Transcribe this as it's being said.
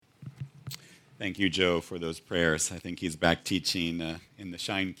Thank you, Joe, for those prayers. I think he's back teaching in the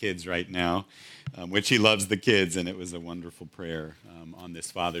Shine Kids right now, which he loves the kids, and it was a wonderful prayer on this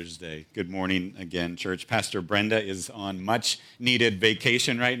Father's Day. Good morning again, church. Pastor Brenda is on much-needed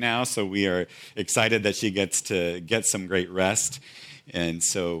vacation right now, so we are excited that she gets to get some great rest. And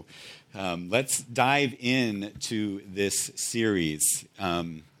so let's dive into this series.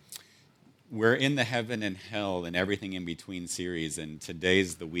 We're in the heaven and hell and everything in between series, and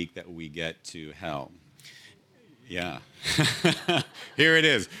today's the week that we get to hell. Yeah. Here it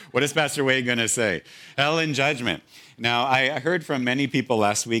is. What is Pastor Wade going to say? Hell and judgment. Now, I heard from many people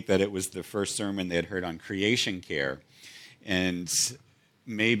last week that it was the first sermon they had heard on creation care, and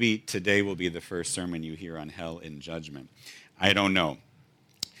maybe today will be the first sermon you hear on hell and judgment. I don't know.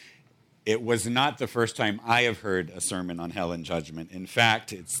 It was not the first time I have heard a sermon on hell and judgment. In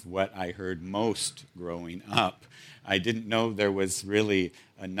fact, it's what I heard most growing up. I didn't know there was really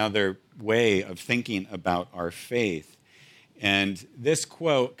another way of thinking about our faith. And this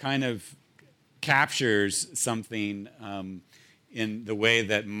quote kind of captures something in the way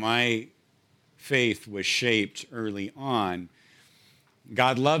that my faith was shaped early on.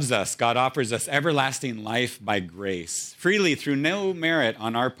 God loves us. God offers us everlasting life by grace, freely through no merit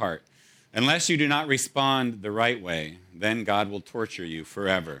on our part. Unless you do not respond the right way, then God will torture you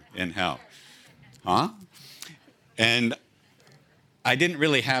forever in hell. Huh? And I didn't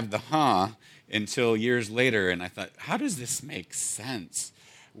really have the until years later, and I thought, how does this make sense?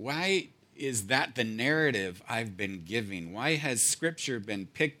 Why is that the narrative I've been giving? Why has Scripture been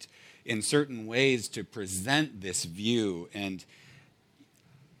picked in certain ways to present this view? And,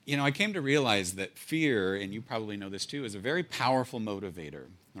 I came to realize that fear, and you probably know this too, is a very powerful motivator,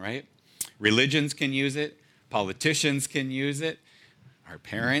 right? Religions can use it. Politicians can use it. Our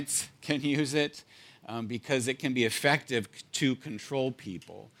parents can use it because it can be effective to control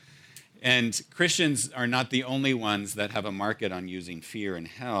people. And Christians are not the only ones that have a market on using fear and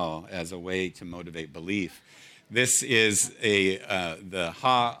hell as a way to motivate belief. This is the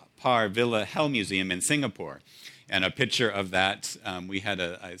Haw Par Villa Hell Museum in Singapore. And a picture of that, we had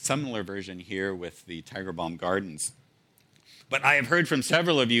a similar version here with the Tiger Balm Gardens. But I have heard from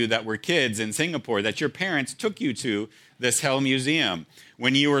several of you that were kids in Singapore that your parents took you to this hell museum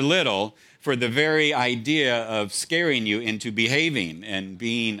when you were little for the very idea of scaring you into behaving and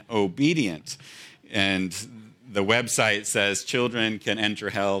being obedient. And the website says children can enter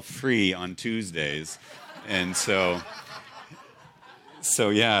hell free on Tuesdays. And so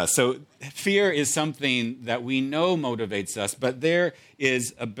fear is something that we know motivates us, but there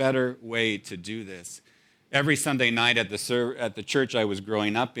is a better way to do this. Every Sunday night at the church I was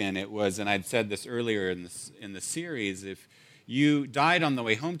growing up in, it was, and I'd said this earlier in the series, if you died on the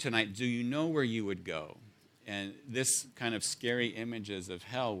way home tonight, do you know where you would go? And this kind of scary images of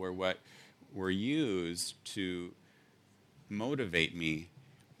hell were what were used to motivate me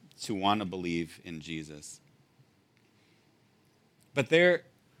to want to believe in Jesus. But there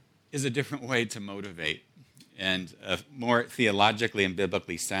is a different way to motivate, and a more theologically and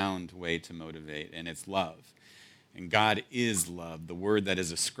biblically sound way to motivate, and it's love. And God is love, the word that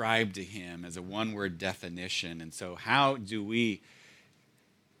is ascribed to him as a one-word definition. And so how do we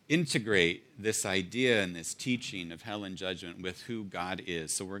integrate this idea and this teaching of hell and judgment with who God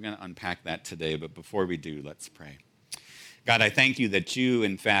is? So we're going to unpack that today, but before we do, let's pray. God, I thank you that you,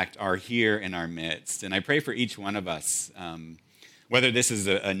 in fact, are here in our midst, and I pray for each one of us, whether this is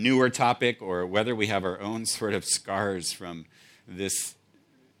a newer topic or whether we have our own sort of scars from this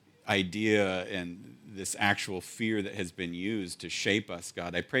idea and this actual fear that has been used to shape us,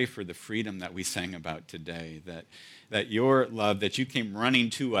 God. I pray for the freedom that we sang about today, that your love, that you came running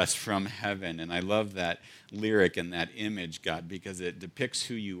to us from heaven. And I love that lyric and that image, God, because it depicts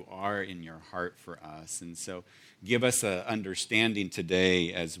who you are in your heart for us. And so give us an understanding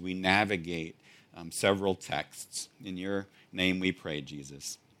today as we navigate several texts. In your name we pray,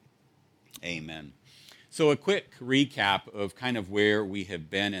 Jesus. Amen. So a quick recap of kind of where we have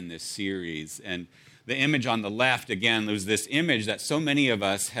been in this series. And the image on the left, again, there's this image that so many of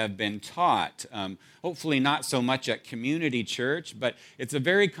us have been taught, hopefully not so much at community church, but it's a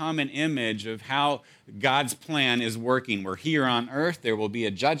very common image of how God's plan is working. We're here on earth, there will be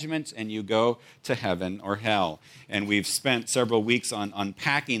a judgment, and you go to heaven or hell. And we've spent several weeks on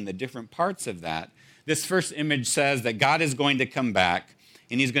unpacking the different parts of that. This first image says that God is going to come back,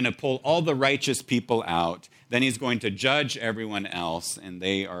 and he's going to pull all the righteous people out. Then he's going to judge everyone else, and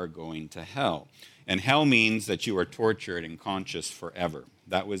they are going to hell. And hell means that you are tortured and conscious forever.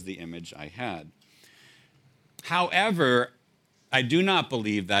 That was the image I had. However, I do not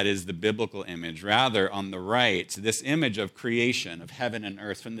believe that is the biblical image. Rather, on the right, this image of creation, of heaven and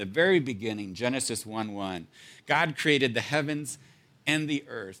earth. From the very beginning, Genesis 1:1, God created the heavens and the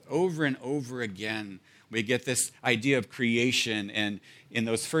earth. Over and over again, we get this idea of creation. And in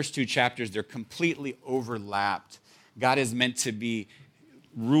those first two chapters, they're completely overlapped. God is meant to be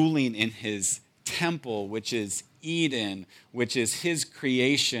ruling in his temple, which is Eden, which is his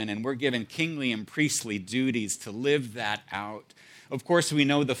creation, and we're given kingly and priestly duties to live that out. Of course, we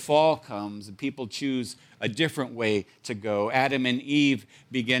know the fall comes and people choose a different way to go. Adam and Eve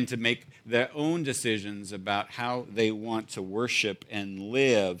begin to make their own decisions about how they want to worship and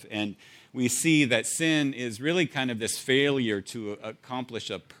live. And we see that sin is really kind of this failure to accomplish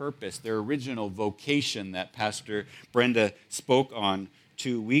a purpose, their original vocation that Pastor Brenda spoke on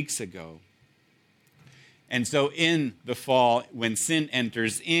 2 weeks ago. And so in the fall, when sin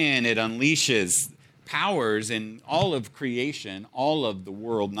enters in, it unleashes powers in all of creation, all of the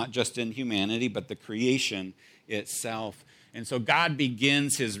world, not just in humanity, but the creation itself. And so God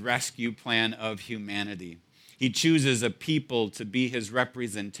begins his rescue plan of humanity. He chooses a people to be his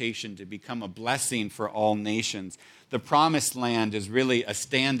representation, to become a blessing for all nations. The promised land is really a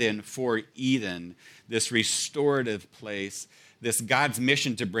stand-in for Eden, this restorative place. This God's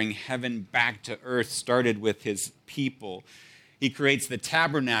mission to bring heaven back to earth started with his people. He creates the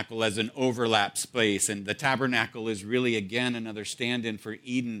tabernacle as an overlap space, and the tabernacle is really, again, another stand-in for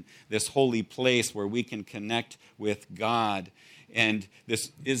Eden, this holy place where we can connect with God. And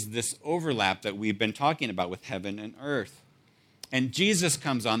this is this overlap that we've been talking about with heaven and earth. And Jesus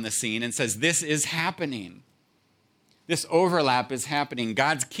comes on the scene and says, this is happening. This overlap is happening.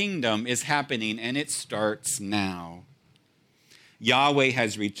 God's kingdom is happening, and it starts now. Yahweh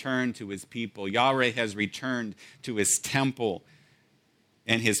has returned to his people. Yahweh has returned to his temple,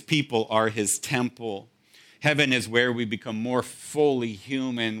 and his people are his temple. Heaven is where we become more fully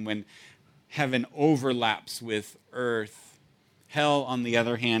human when heaven overlaps with earth. Hell, on the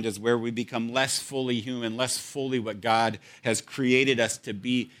other hand, is where we become less fully human, less fully what God has created us to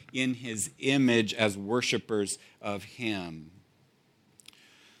be in his image as worshipers of him.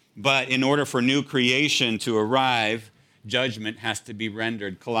 But in order for new creation to arrive, judgment has to be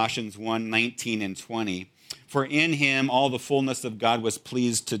rendered. Colossians 1:19 and 20. For in him all the fullness of God was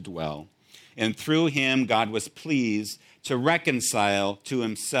pleased to dwell, and through him God was pleased to reconcile to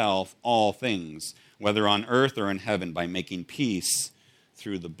himself all things, whether on earth or in heaven, by making peace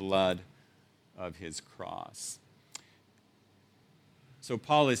through the blood of his cross. So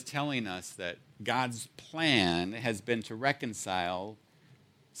Paul is telling us that God's plan has been to reconcile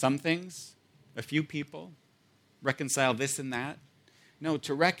some things, a few people, reconcile this and that. No,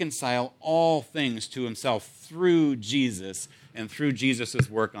 to reconcile all things to himself through Jesus and through Jesus'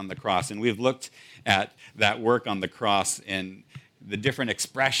 work on the cross. And we've looked at that work on the cross and the different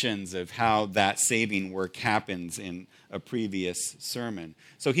expressions of how that saving work happens in a previous sermon.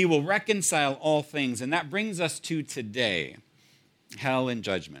 So he will reconcile all things, and that brings us to today, hell and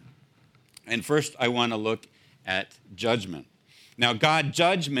judgment. And first I want to look at judgment. Now God's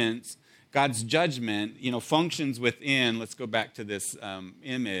judgment, functions within, let's go back to this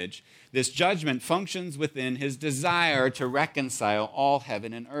image. This judgment functions within his desire to reconcile all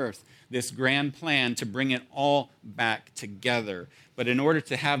heaven and earth, this grand plan to bring it all back together. But in order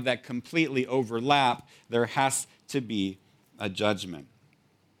to have that completely overlap, there has to be a judgment.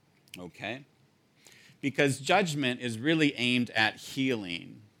 Okay? Because judgment is really aimed at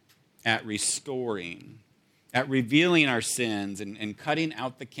healing, at restoring, at revealing our sins and cutting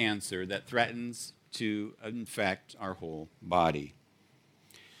out the cancer that threatens to infect our whole body.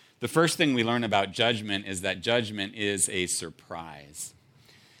 The first thing we learn about judgment is that judgment is a surprise.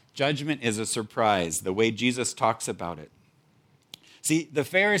 Judgment is a surprise, the way Jesus talks about it. See, the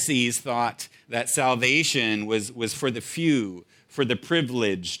Pharisees thought that salvation was for the few, for the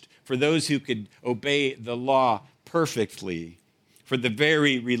privileged, for those who could obey the law perfectly, for the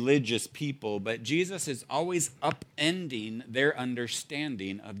very religious people. But Jesus is always upending their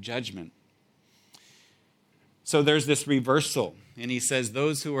understanding of judgment. So there's this reversal. And he says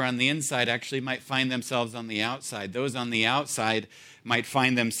those who are on the inside actually might find themselves on the outside. Those on the outside might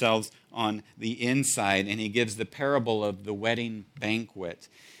find themselves on the inside. And he gives the parable of the wedding banquet.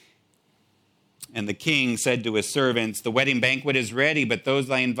 And the king said to his servants, "The wedding banquet is ready, but those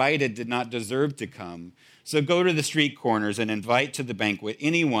I invited did not deserve to come. So go to the street corners and invite to the banquet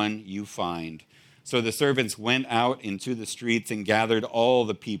anyone you find." So the servants went out into the streets and gathered all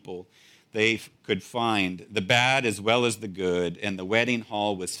the people. could find, the bad as well as the good, and the wedding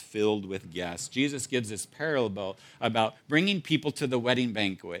hall was filled with guests. Jesus gives this parable about bringing people to the wedding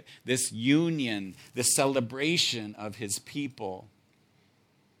banquet, this union, this celebration of his people.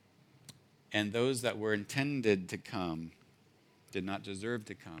 And those that were intended to come did not deserve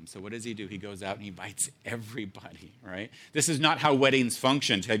to come. So what does he do? He goes out and he invites everybody, right? This is not how weddings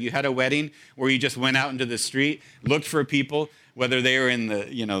functioned. Have you had a wedding where you just went out into the street, looked for people, whether they were in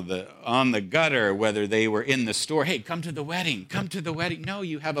on the gutter, whether they were in the store? Hey, come to the wedding, come to the wedding. No,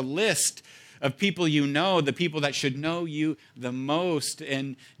 you have a list of people you know, the people that should know you the most.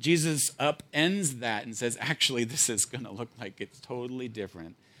 And Jesus upends that and says, actually, this is going to look like it's totally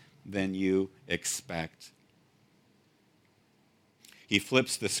different than you expect. He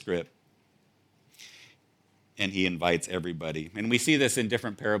flips the script and he invites everybody. And we see this in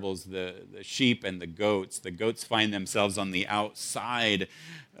different parables, the sheep and the goats. The goats find themselves on the outside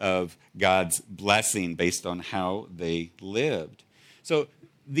of God's blessing based on how they lived. So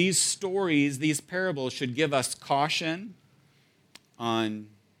these stories, these parables should give us caution on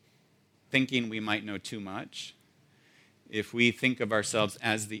thinking we might know too much. If we think of ourselves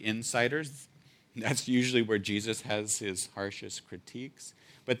as the insiders, that's usually where Jesus has his harshest critiques.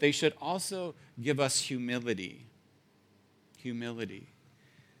 But they should also give us humility. Humility.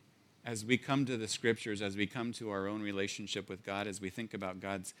 As we come to the scriptures, as we come to our own relationship with God, as we think about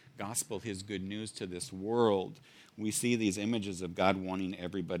God's gospel, his good news to this world, we see these images of God wanting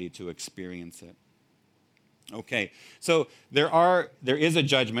everybody to experience it. Okay, so there is a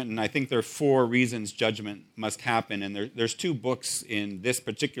judgment, and I think there are 4 reasons judgment must happen. And there's 2 books in this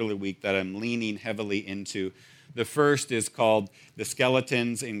particular week that I'm leaning heavily into. The first is called The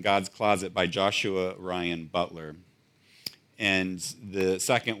Skeletons in God's Closet by Joshua Ryan Butler. And the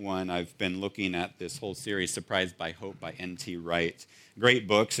second one, I've been looking at this whole series, Surprised by Hope by N.T. Wright. Great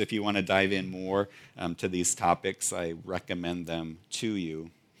books. If you want to dive in more to these topics, I recommend them to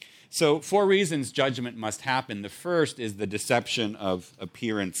you. So 4 reasons judgment must happen. The first is the deception of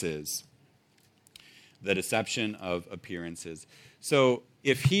appearances. The deception of appearances. So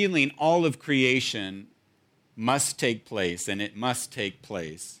if healing, all of creation, must take place, and it must take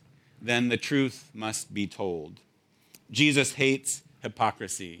place, then the truth must be told. Jesus hates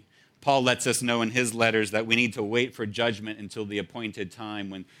hypocrisy. Paul lets us know in his letters that we need to wait for judgment until the appointed time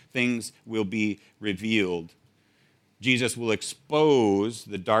when things will be revealed. Jesus will expose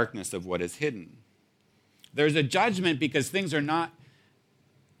the darkness of what is hidden. There's a judgment because things are not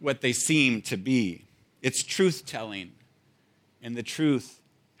what they seem to be. It's truth-telling, and the truth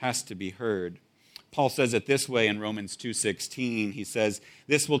has to be heard. Paul says it this way in Romans 2:16. He says,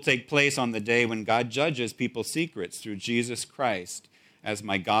 "This will take place on the day when God judges people's secrets through Jesus Christ, as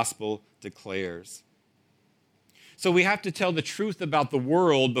my gospel declares." So we have to tell the truth about the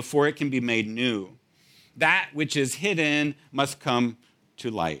world before it can be made new. That which is hidden must come to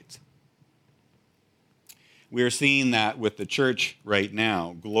light. We are seeing that with the church right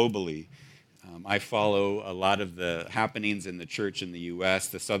now, globally. I follow a lot of the happenings in the church in the U.S.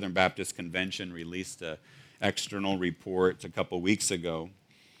 The Southern Baptist Convention released an external report a couple weeks ago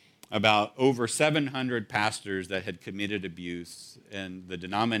about over 700 pastors that had committed abuse, and the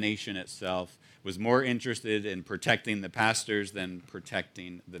denomination itself was more interested in protecting the pastors than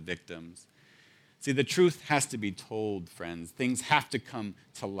protecting the victims. See, the truth has to be told, friends. Things have to come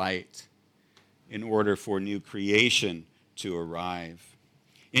to light in order for new creation to arrive.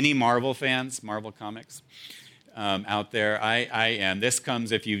 Any Marvel fans, Marvel Comics out there? I am. This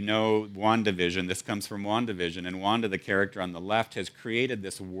comes, if you know WandaVision, this comes from WandaVision. And Wanda, the character on the left, has created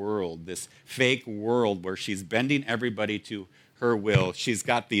this world, this fake world where she's bending everybody to her will. She's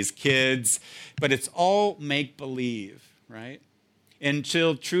got these kids, but it's all make-believe, right?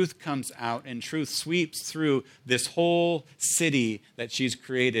 Until truth comes out and truth sweeps through this whole city that she's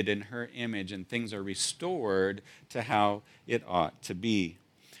created in her image, and things are restored to how it ought to be.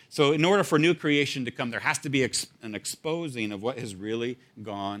 So in order for new creation to come, there has to be an exposing of what has really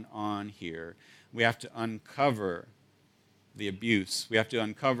gone on here. We have to uncover the abuse. We have to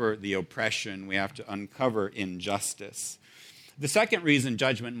uncover the oppression. We have to uncover injustice. The second reason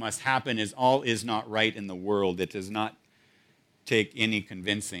judgment must happen is all is not right in the world. It does not take any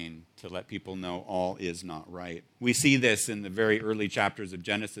convincing to let people know all is not right. We see this in the very early chapters of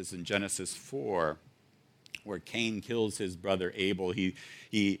Genesis, in Genesis 4, where Cain kills his brother Abel. He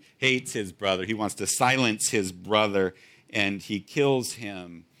hates his brother. He wants to silence his brother, and he kills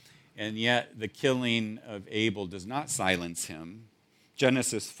him. And yet the killing of Abel does not silence him.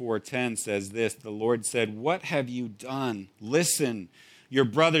 Genesis 4:10 says this, "The Lord said, 'What have you done? Listen, your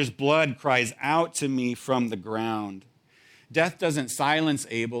brother's blood cries out to me from the ground.' Death doesn't silence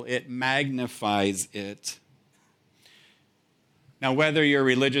Abel, it magnifies it. Now, whether you're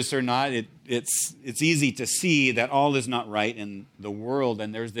religious or not, it's easy to see that all is not right in the world,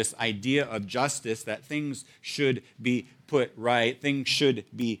 and there's this idea of justice that things should be put right, things should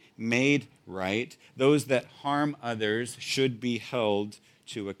be made right. Those that harm others should be held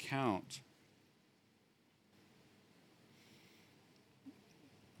to account.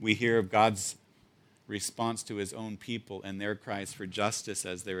 We hear of God's response to his own people and their cries for justice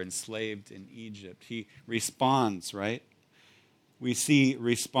as they're enslaved in Egypt. He responds, right? We see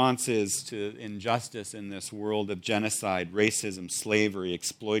responses to injustice in this world of genocide, racism, slavery,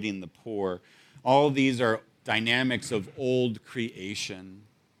 exploiting the poor. All these are dynamics of old creation.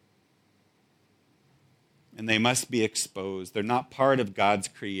 And they must be exposed. They're not part of God's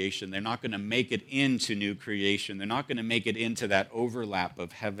creation. They're not going to make it into new creation. They're not going to make it into that overlap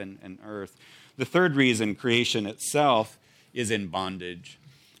of heaven and earth. The third reason creation itself is in bondage.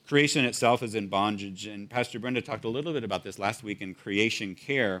 Creation itself is in bondage, and Pastor Brenda talked a little bit about this last week in creation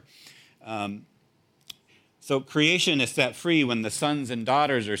care. So creation is set free when the sons and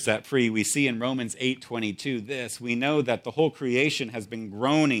daughters are set free. We see in Romans 8:22 this. We know that the whole creation has been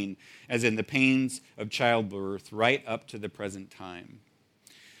groaning as in the pains of childbirth right up to the present time.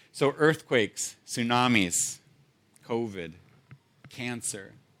 So earthquakes, tsunamis, COVID,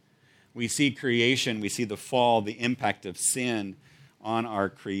 cancer. We see creation, we see the fall, the impact of sin on our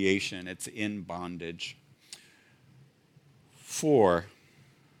creation. It's in bondage. 4,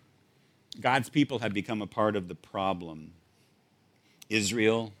 God's people have become a part of the problem.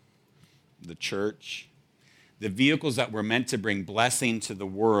 Israel, the church, the vehicles that were meant to bring blessing to the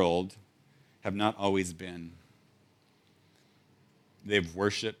world have not always been. They've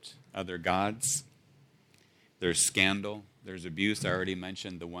worshiped other gods. There's scandal. There's abuse. I already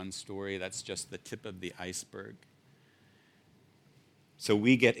mentioned the one story. That's just the tip of the iceberg. So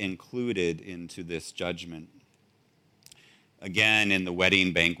we get included into this judgment. Again, in the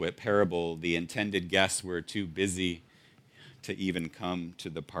wedding banquet parable, the intended guests were too busy to even come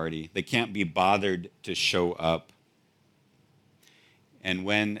to the party. They can't be bothered to show up. And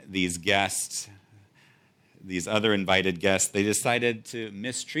when these guests, these other invited guests, they decided to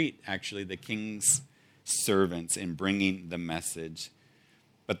mistreat, actually, the king's servants in bringing the message.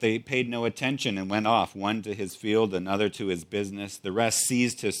 But they paid no attention and went off, one to his field, another to his business. The rest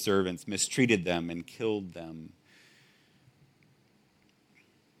seized his servants, mistreated them, and killed them.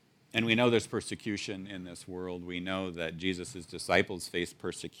 And we know there's persecution in this world. We know that Jesus' disciples faced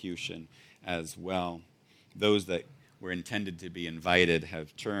persecution as well. Those that were intended to be invited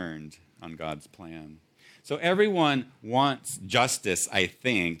have turned on God's plan. So everyone wants justice, I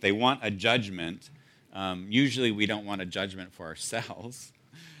think. They want a judgment. Usually we don't want a judgment for ourselves.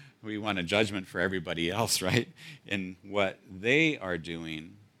 We want a judgment for everybody else, right, in what they are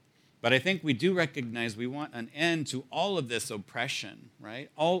doing. But I think we do recognize we want an end to all of this oppression,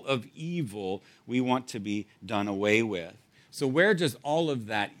 right? All of evil we want to be done away with. So where does all of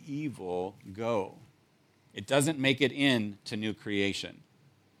that evil go? It doesn't make it into new creation.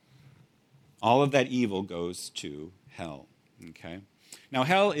 All of that evil goes to hell, okay? Now,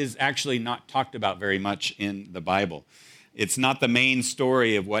 hell is actually not talked about very much in the Bible. It's not the main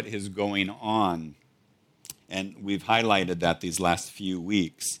story of what is going on. And we've highlighted that these last few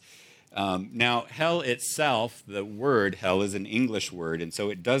weeks. Now, hell itself, the word hell is an English word, and so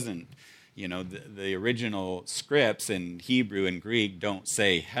it doesn't, the original scripts in Hebrew and Greek don't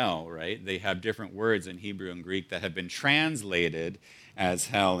say hell, right? They have different words in Hebrew and Greek that have been translated as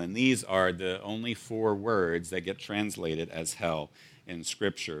hell, and these are the only 4 words that get translated as hell in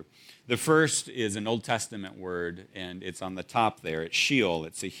Scripture. The first is an Old Testament word, and it's on the top there. It's Sheol.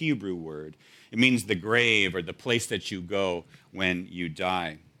 It's a Hebrew word. It means the grave or the place that you go when you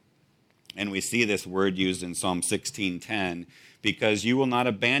die. And we see this word used in Psalm 16:10, because you will not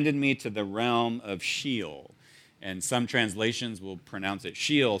abandon me to the realm of Sheol. And some translations will pronounce it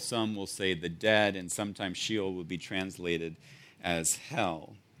Sheol, some will say the dead, and sometimes Sheol will be translated as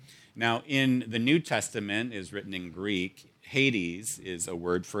hell. Now, in the New Testament, is written in Greek, Hades is a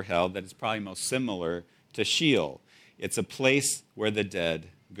word for hell that is probably most similar to Sheol. It's a place where the dead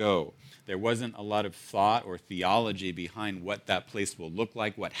go. There wasn't a lot of thought or theology behind what that place will look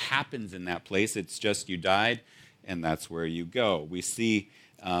like, what happens in that place. It's just you died, and that's where you go. We see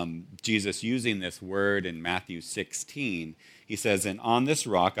Jesus using this word in Matthew 16. He says, "And on this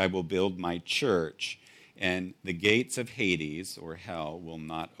rock I will build my church, and the gates of Hades, or hell, will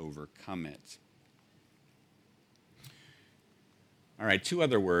not overcome it." All right, 2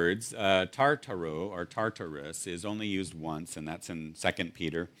 other words. Tartaro, or Tartarus, is only used once, and that's in 2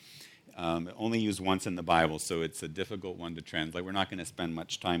 Peter. Only used once in the Bible, so it's a difficult one to translate. We're not going to spend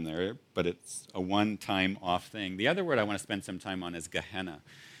much time there, but it's a one-time off thing. The other word I want to spend some time on is Gehenna,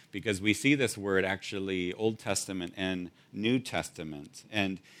 because we see this word actually Old Testament and New Testament.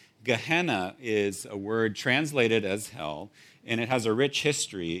 And Gehenna is a word translated as hell, and it has a rich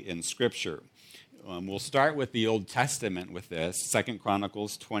history in Scripture. We'll start with the Old Testament with this, 2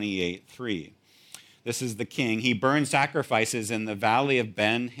 Chronicles 28:3. This is the king. He burned sacrifices in the valley of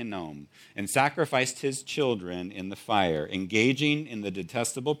Ben Hinnom and sacrificed his children in the fire, engaging in the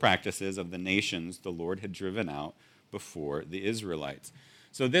detestable practices of the nations the Lord had driven out before the Israelites.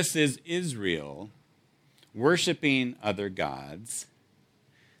 So this is Israel worshiping other gods.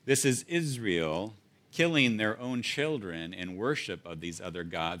 This is Israel killing their own children in worship of these other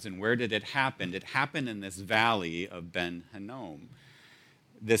gods. And where did it happen? It happened in this valley of Ben Hinnom.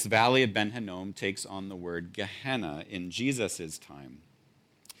 This valley of Ben Hinnom takes on the word Gehenna in Jesus' time.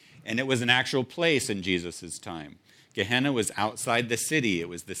 And it was an actual place in Jesus' time. Gehenna was outside the city. It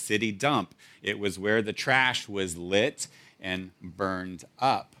was the city dump. It was where the trash was lit and burned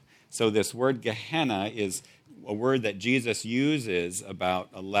up. So this word Gehenna is a word that Jesus uses about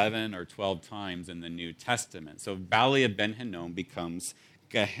 11 or 12 times in the New Testament. So Valley of Ben Hinnom becomes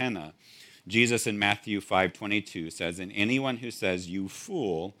Gehenna. Jesus in Matthew 5:22 says, "And anyone who says, 'You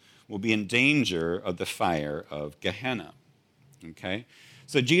fool,' will be in danger of the fire of Gehenna." Okay?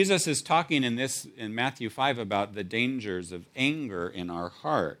 So Jesus is talking in Matthew 5 about the dangers of anger in our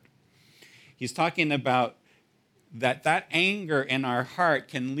heart. He's talking about that anger in our heart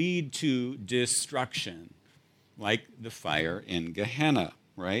can lead to destruction, like the fire in Gehenna,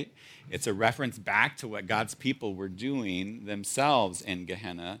 right? It's a reference back to what God's people were doing themselves in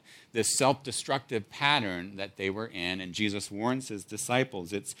Gehenna, this self-destructive pattern that they were in, and Jesus warns his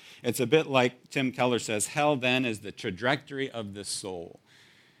disciples. It's a bit like Tim Keller says, hell then is the trajectory of the soul.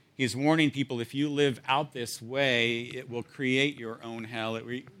 He's warning people, if you live out this way, it will create your own hell.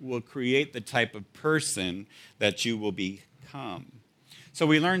 It will create the type of person that you will become. So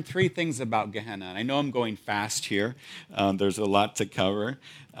we learned three things about Gehenna. And I know I'm going fast here. There's a lot to cover.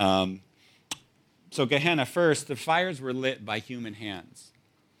 So Gehenna, first, the fires were lit by human hands.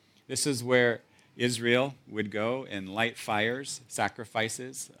 This is where Israel would go and light fires,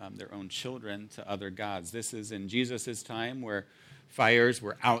 sacrifices their own children to other gods. This is in Jesus' time where fires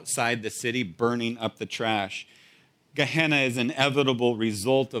were outside the city burning up the trash. Gehenna is an inevitable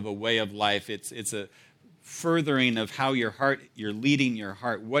result of a way of life. It's a furthering of how you're leading your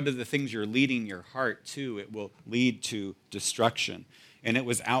heart. What are the things you're leading your heart to? It will lead to destruction. And it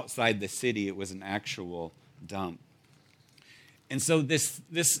was outside the city. It was an actual dump. And so this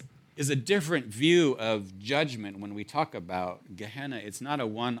is a different view of judgment when we talk about Gehenna. It's not a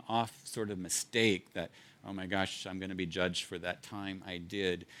one-off sort of mistake that, oh my gosh, I'm going to be judged for that time I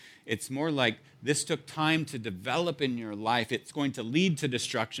did. It's more like this took time to develop in your life. It's going to lead to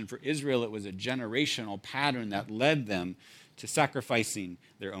destruction. For Israel, it was a generational pattern that led them to sacrificing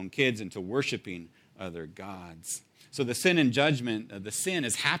their own kids and to worshiping other gods. So the sin and judgment, the sin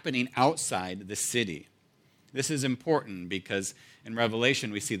is happening outside the city. This is important because in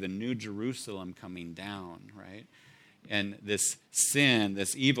Revelation we see the New Jerusalem coming down, right? And this sin,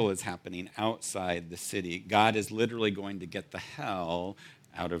 this evil is happening outside the city. God is literally going to get the hell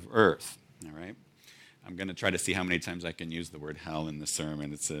out of earth, all right? I'm going to try to see how many times I can use the word hell in the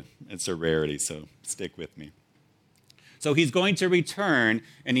sermon. It's a rarity, so stick with me. So he's going to return,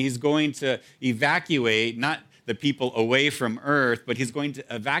 and he's going to evacuate, not the people away from earth, but he's going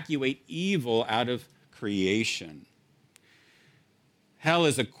to evacuate evil out of creation. Hell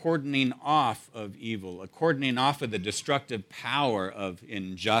is a cordoning off of evil, a cordoning off of the destructive power of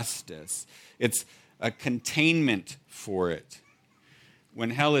injustice. It's a containment for it.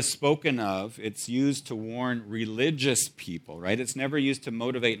 When hell is spoken of, it's used to warn religious people, right? It's never used to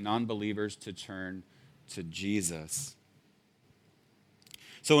motivate non-believers to turn to Jesus.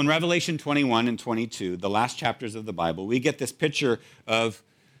 So in Revelation 21 and 22, the last chapters of the Bible, we get this picture of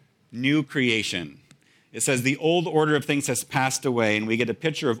new creation. It says the old order of things has passed away, and we get a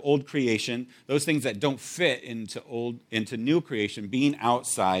picture of old creation, those things that don't fit into new creation being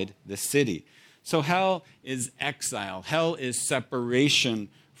outside the city. So hell is exile. Hell is separation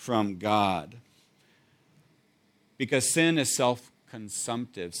from God. Because sin is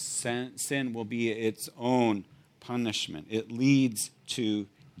self-consumptive. Sin will be its own punishment. It leads to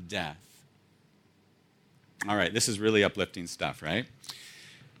death. All right, this is really uplifting stuff, right?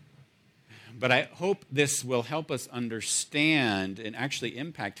 But I hope this will help us understand and actually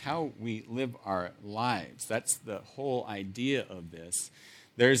impact how we live our lives. That's the whole idea of this.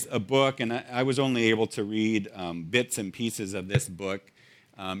 There's a book, and I was only able to read bits and pieces of this book,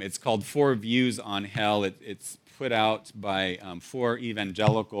 It's called Four Views on Hell. It's put out by four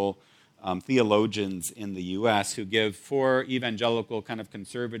evangelical theologians in the U.S. who give four evangelical kind of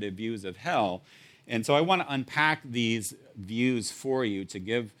conservative views of hell. And so I want to unpack these views for you to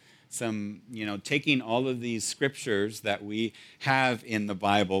give some, taking all of these scriptures that we have in the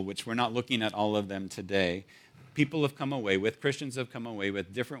Bible, which we're not looking at all of them today. Christians have come away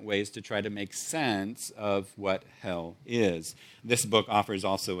with different ways to try to make sense of what hell is. This book offers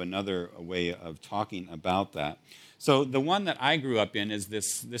also another way of talking about that. So the one that I grew up in is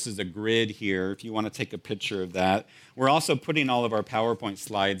this is a grid here, if you want to take a picture of that. We're also putting all of our PowerPoint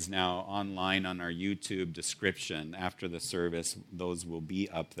slides now online on our YouTube description. After the service, those will be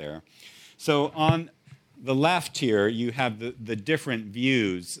up there. So on the left here, you have the different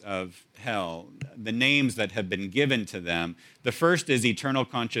views of hell, the names that have been given to them. The first is eternal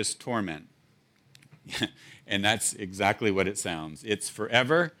conscious torment. And that's exactly what it sounds. It's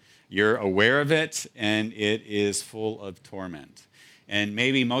forever. You're aware of it, and it is full of torment. And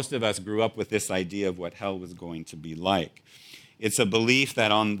maybe most of us grew up with this idea of what hell was going to be like. It's a belief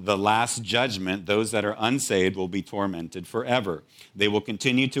that on the last judgment, those that are unsaved will be tormented forever. They will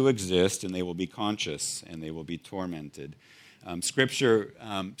continue to exist, and they will be conscious, and they will be tormented.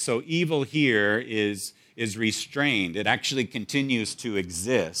 So evil here is restrained. It actually continues to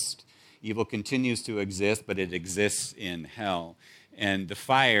exist. Evil continues to exist, but it exists in hell. And the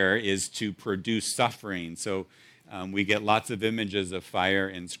fire is to produce suffering. So we get lots of images of fire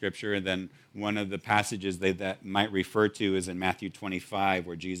in Scripture. And then one of the passages that might refer to is in Matthew 25,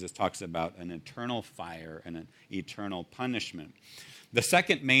 where Jesus talks about an eternal fire and an eternal punishment. The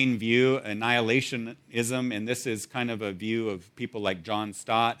second main view, annihilationism, and this is kind of a view of people like John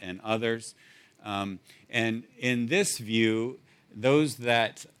Stott and others. And in this view, those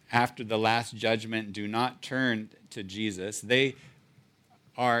that after the last judgment do not turn to Jesus, they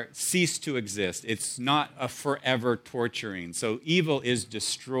cease to exist. It's not a forever torturing. So evil is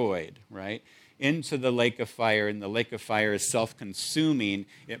destroyed, right? Into the lake of fire, and the lake of fire is self-consuming.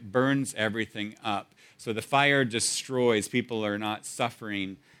 It burns everything up. So the fire destroys. People are not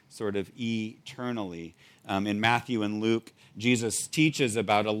suffering sort of eternally. In Matthew and Luke, Jesus teaches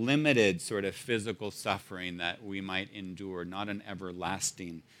about a limited sort of physical suffering that we might endure, not an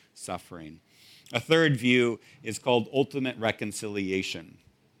everlasting suffering. A third view is called ultimate reconciliation.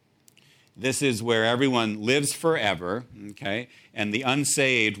 This is where everyone lives forever, okay, and the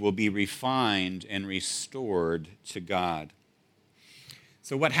unsaved will be refined and restored to God.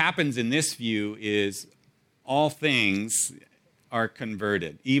 So what happens in this view is all things are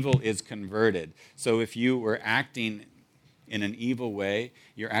converted. Evil is converted. So if you were acting in an evil way,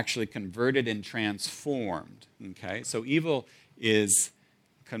 you're actually converted and transformed, okay? So evil is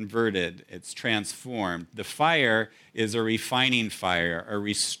converted, it's transformed. The fire is a refining fire, a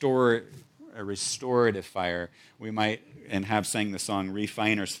restorative fire. We might and have sang the song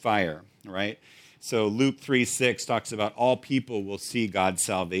Refiner's Fire, right? So Luke 3:6 talks about all people will see God's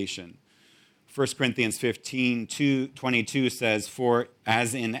salvation. 1 Corinthians 15:22 says, for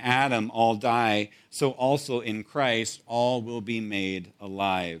as in Adam all die, so also in Christ all will be made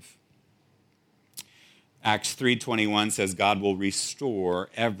alive. Acts 3:21 says God will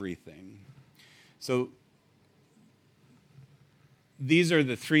restore everything. So these are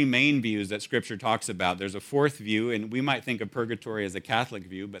the three main views that Scripture talks about. There's a fourth view, and we might think of purgatory as a Catholic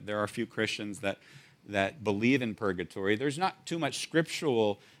view, but there are a few Christians that believe in purgatory. There's not too much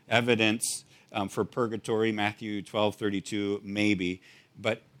scriptural evidence for purgatory, Matthew 12:32 maybe,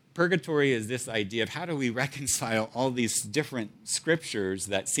 but purgatory is this idea of how do we reconcile all these different scriptures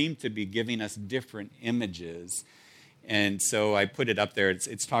that seem to be giving us different images. And so I put it up there.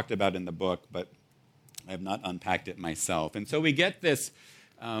 It's talked about in the book, but I have not unpacked it myself. And so we get this,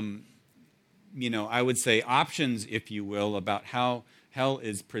 I would say options, if you will, about how hell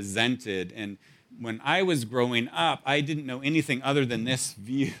is presented. And when I was growing up, I didn't know anything other than this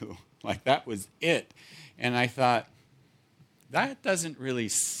view. Like that was it. And I thought, that doesn't really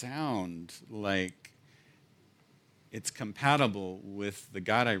sound like it's compatible with the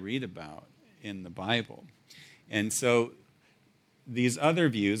God I read about in the Bible. And so these other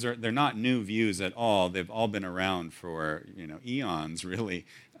views, they're not new views at all. They've all been around for eons, really,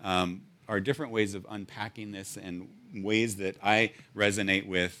 are different ways of unpacking this and ways that I resonate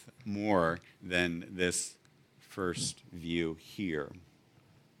with more than this first view here.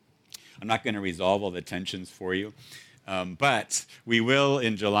 I'm not going to resolve all the tensions for you. But we will,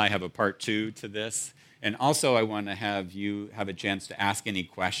 in July, have a part 2 to this. And also, I want to have you have a chance to ask any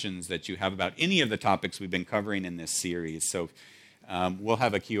questions that you have about any of the topics we've been covering in this series. So we'll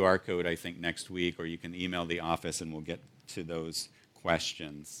have a QR code, I think, next week, or you can email the office and we'll get to those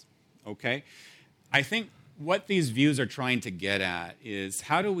questions. Okay? I think what these views are trying to get at is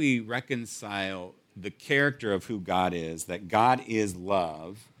how do we reconcile the character of who God is, that God is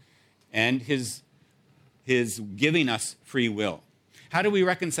love, and his giving us free will? How do we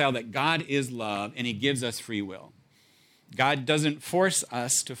reconcile that God is love and he gives us free will? God doesn't force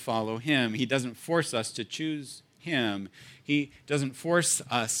us to follow him. He doesn't force us to choose him. He doesn't force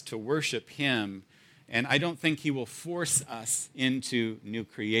us to worship him. And I don't think he will force us into new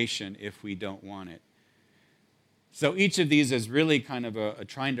creation if we don't want it. So each of these is really kind of a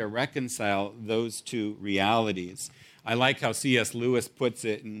trying to reconcile those two realities. I like how C.S. Lewis puts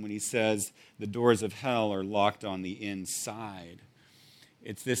it when he says the doors of hell are locked on the inside.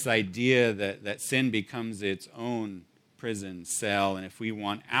 It's this idea that sin becomes its own prison cell, and if we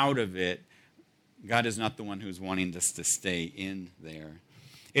want out of it, God is not the one who's wanting us to stay in there.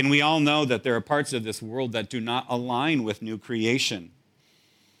 And we all know that there are parts of this world that do not align with new creation.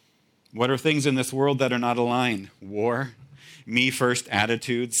 What are things in this world that are not aligned? War, me-first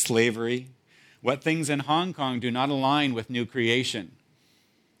attitudes, slavery. What things in Hong Kong do not align with new creation?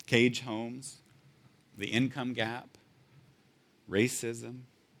 Cage homes, the income gap, racism.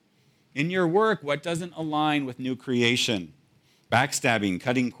 In your work, what doesn't align with new creation? Backstabbing,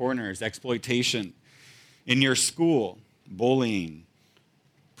 cutting corners, exploitation. In your school, bullying,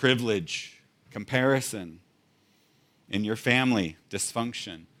 privilege, comparison. In your family,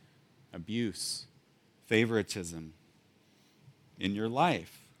 dysfunction, abuse, favoritism. In your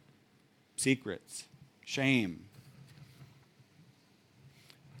life, secrets, shame.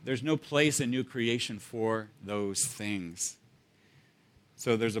 There's no place in new creation for those things.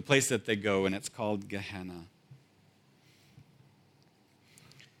 So there's a place that they go, and it's called Gehenna.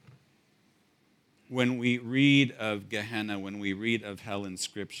 When we read of Gehenna, when we read of hell in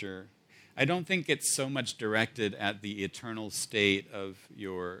Scripture, I don't think it's so much directed at the eternal state of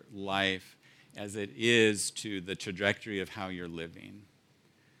your life as it is to the trajectory of how you're living.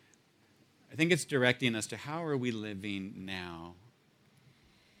 I think it's directing us to how are we living now?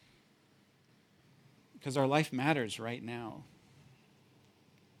 Because our life matters right now.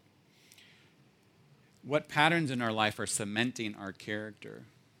 What patterns in our life are cementing our character,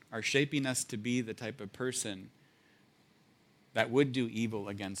 are shaping us to be the type of person that would do evil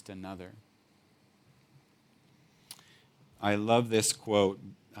against another? I love this quote.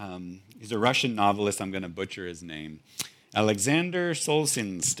 He's a Russian novelist. I'm going to butcher his name. Alexander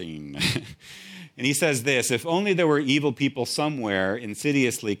Solzhenitsyn. And he says this: if only there were evil people somewhere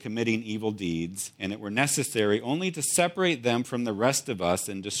insidiously committing evil deeds, and it were necessary only to separate them from the rest of us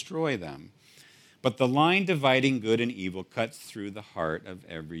and destroy them. But the line dividing good and evil cuts through the heart of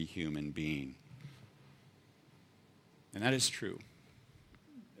every human being. And that is true.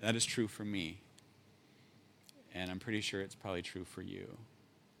 That is true for me. And I'm pretty sure it's probably true for you.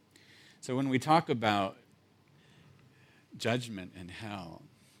 So when we talk about judgment and hell,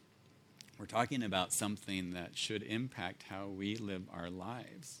 we're talking about something that should impact how we live our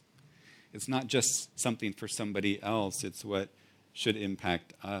lives. It's not just something for somebody else, it's what should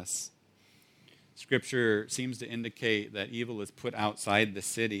impact us. Scripture seems to indicate that evil is put outside the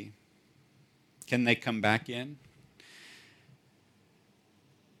city. Can they come back in?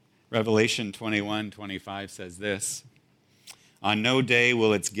 Revelation 21:25 says this: on no day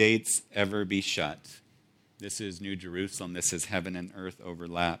will its gates ever be shut. This is New Jerusalem. This is heaven and earth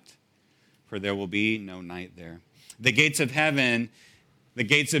overlapped. For there will be no night there. The gates of heaven, the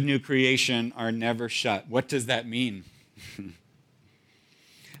gates of new creation are never shut. What does that mean?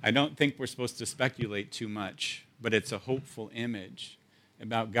 I don't think we're supposed to speculate too much, but it's a hopeful image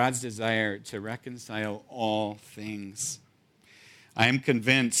about God's desire to reconcile all things. I am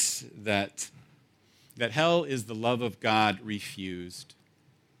convinced that hell is the love of God refused.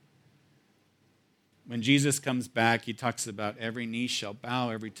 When Jesus comes back, he talks about every knee shall bow,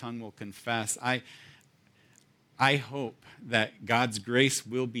 every tongue will confess. I hope that God's grace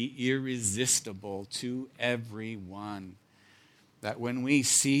will be irresistible to everyone. That when we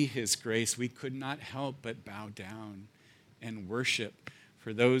see his grace, we could not help but bow down and worship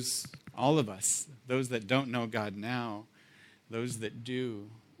for those, all of us, those that don't know God now, those that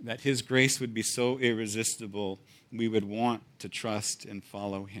do, that his grace would be so irresistible, we would want to trust and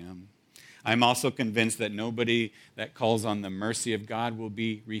follow him. I'm also convinced that nobody that calls on the mercy of God will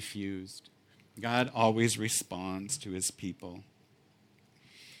be refused. God always responds to his people.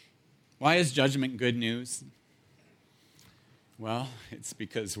 Why is judgment good news? Well, it's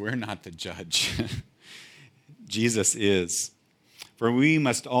because we're not the judge. Jesus is. For we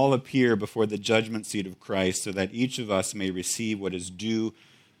must all appear before the judgment seat of Christ so that each of us may receive what is due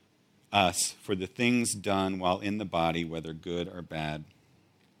us for the things done while in the body, whether good or bad.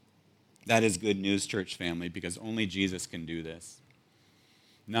 That is good news, church family, because only Jesus can do this.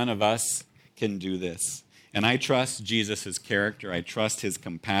 None of us can do this. And I trust Jesus' character. I trust his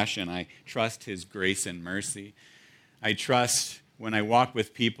compassion. I trust his grace and mercy. I trust when I walk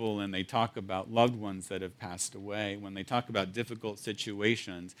with people and they talk about loved ones that have passed away, when they talk about difficult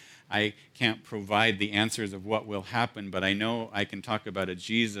situations, I can't provide the answers of what will happen, but I know I can talk about a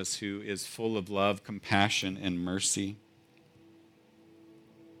Jesus who is full of love, compassion, and mercy.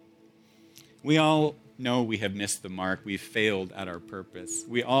 We all know we have missed the mark. We've failed at our purpose.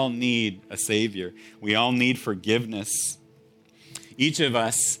 We all need a Savior. We all need forgiveness. Each of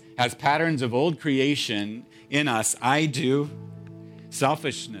us has patterns of old creation in us. I do.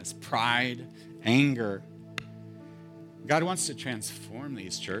 Selfishness, pride, anger. God wants to transform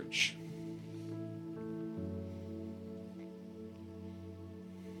these, church.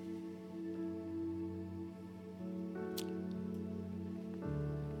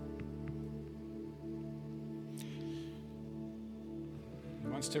 He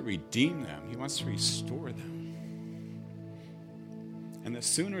wants to redeem them. He wants to restore them. And the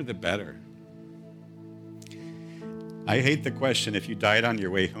sooner the better. I hate the question, if you died on your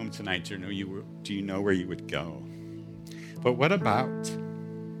way home tonight, do you know where you would go? But what about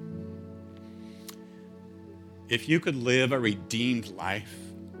if you could live a redeemed life,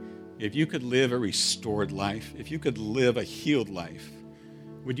 if you could live a restored life, if you could live a healed life,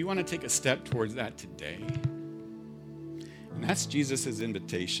 would you want to take a step towards that today? And that's Jesus'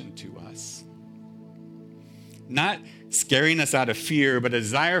 invitation to us. Not scaring us out of fear, but a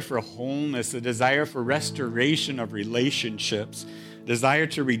desire for wholeness, a desire for restoration of relationships, a desire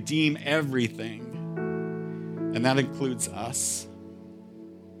to redeem everything. And that includes us.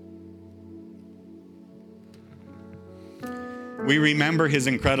 We remember his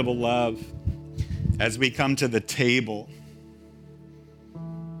incredible love as we come to the table.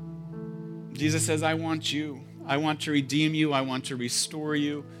 Jesus says, I want you. I want to redeem you. I want to restore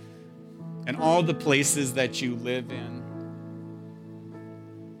you. And all the places that you live in.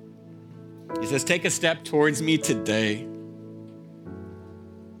 He says, take a step towards me today.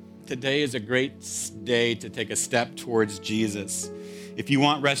 Today is a great day to take a step towards Jesus. If you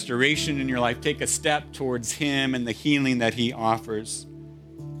want restoration in your life, take a step towards him and the healing that he offers.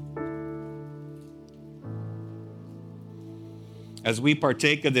 As we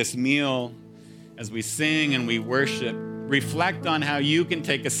partake of this meal, as we sing and we worship, reflect on how you can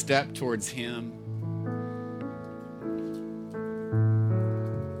take a step towards him.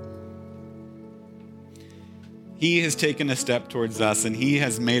 He has taken a step towards us, and he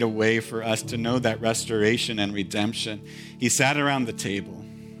has made a way for us to know that restoration and redemption. He sat around the table.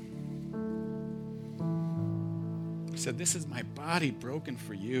 He said, this is my body broken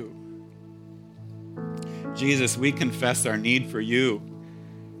for you. Jesus, we confess our need for you.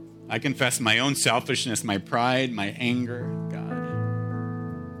 I confess my own selfishness, my pride, my anger,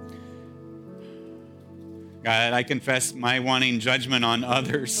 God. God, I confess my wanting judgment on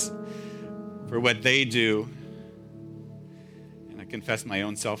others for what they do. And I confess my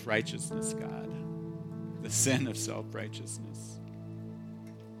own self-righteousness, God, the sin of self-righteousness.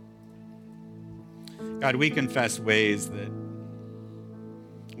 God, we confess ways that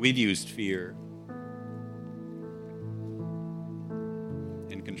we've used fear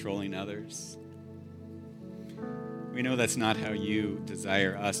controlling others. We know that's not how you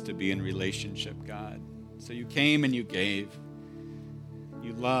desire us to be in relationship, God. So you came and you gave.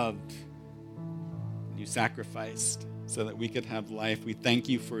 You loved. And you sacrificed so that we could have life. We thank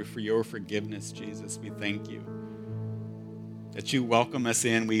you for your forgiveness, Jesus. We thank you that you welcome us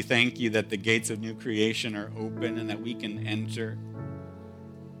in. We thank you that the gates of new creation are open and that we can enter.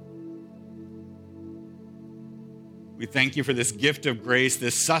 We thank you for this gift of grace,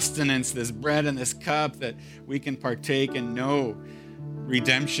 this sustenance, this bread and this cup that we can partake and know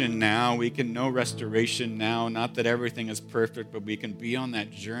redemption now. We can know restoration now. Not that everything is perfect, but we can be on that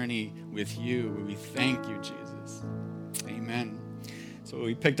journey with you. We thank you, Jesus. Amen. So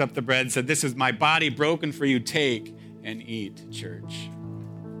we picked up the bread and said, this is my body broken for you. Take and eat, church.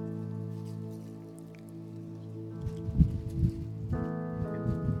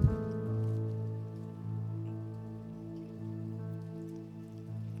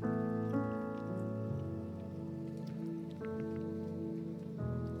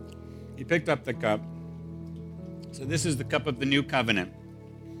 He picked up the cup. So this is the cup of the new covenant.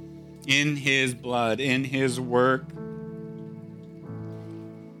 In his blood, in his work.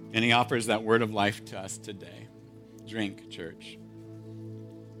 And he offers that word of life to us today. Drink, church.